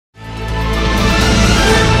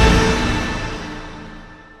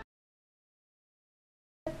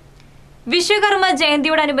വിശ്വകർമ്മ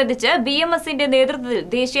ജയന്തിയോടനുബന്ധിച്ച് BMSന്റെ നേതൃത്വത്തിൽ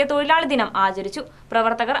ദേശീയ തൊഴിലാളി ദിനം ആചരിച്ചു.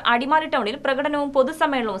 പ്രവർത്തകർ അടിമാലി ടൗണിൽ പ്രകടനവും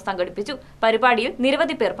പൊതുസമ്മേളനവും സംഘടിപ്പിച്ചു. പരിപാടിയിൽ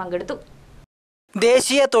നിരവധി പേർ പങ്കെടുത്തു.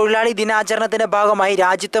 ദേശീയ തൊഴിലാളി ദിനാചരണത്തിന്റെ ഭാഗമായി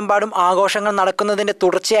രാജ്യത്തെമ്പാടും ആഘോഷങ്ങൾ നടക്കുന്നതിന്റെ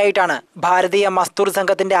തുടർച്ചയായിട്ടാണ് ഭാരതീയ മസ്ദൂർ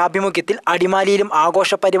സംഘത്തിന്റെ ആഭിമുഖ്യത്തിൽ അടിമാലിയിലും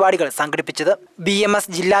ആഘോഷ പരിപാടികൾ സംഘടിപ്പിച്ചത്. BMS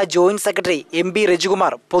ജില്ലാ ജോയിന്റ് സെക്രട്ടറി MB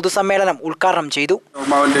രജികുമാർ പൊതുസമ്മേളനം ഉദ്ഘാടനം ചെയ്തു.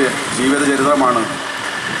 ജീവചരിത്രമാണ്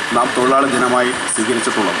നാം തൊഴിലാളി ദിനമായി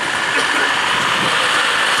സ്വീകരിച്ചിട്ടുള്ളത്.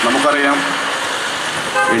 നമുക്കറിയാം,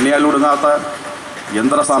 എണ്ണിയാലൊടുങ്ങാത്ത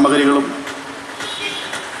യന്ത്രസാമഗ്രികളും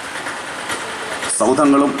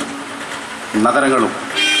സൗധങ്ങളും നഗരങ്ങളും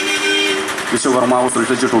വിശ്വകർമാവ്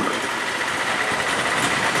സൃഷ്ടിച്ചിട്ടുണ്ട്.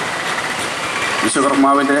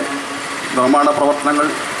 വിശ്വകർമാവിൻ്റെ നിർമ്മാണ പ്രവർത്തനങ്ങൾ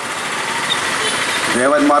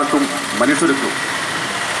ദേവന്മാർക്കും മനുഷ്യർക്കും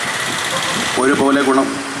ഒരുപോലെ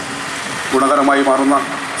ഗുണകരമായി മാറുന്ന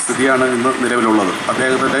സ്ഥിതിയാണ് ഇന്ന് നിലവിലുള്ളത്.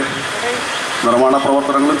 അദ്ദേഹത്തിൻ്റെ നിർമ്മാണ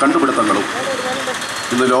പ്രവർത്തനങ്ങളും കണ്ടുപിടുത്തങ്ങളും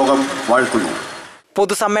ഇന്ന് ലോകം വാഴ്ത്തുന്നു.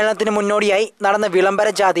 പൊതുസമ്മേളനത്തിന് മുന്നോടിയായി നടന്ന വിളംബര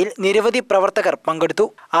ജാഥയിൽ നിരവധി പ്രവർത്തകർ പങ്കെടുത്തു.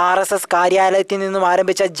 RSS കാര്യാലയത്തിൽ നിന്നും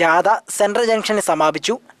ആരംഭിച്ച ജാഥ സെൻട്രൽ ജംഗ്ഷനിൽ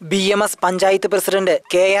സമാപിച്ചു. BMS panchayat president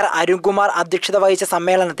KR Arunkumar അധ്യക്ഷത വഹിച്ച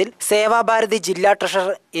സമ്മേളനത്തിൽ സേവാഭാരതി ജില്ലാ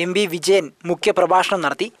ട്രഷറർ MB വിജയൻ മുഖ്യപ്രഭാഷണം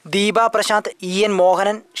നടത്തി. ദീപ പ്രശാന്ത്, EN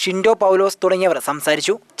മോഹനൻ, ഷിൻഡോ പൗലോസ് തുടങ്ങിയവർ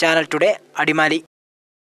സംസാരിച്ചു. Channel today, Adimali.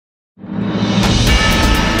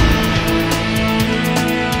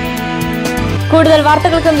 കൂടുതൽ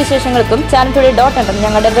വാർത്തകൾക്കും വിശേഷങ്ങൾക്കും channeltoday.in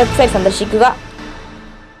ഞങ്ങളുടെ വെബ്സൈറ്റ് സന്ദർശിക്കുക.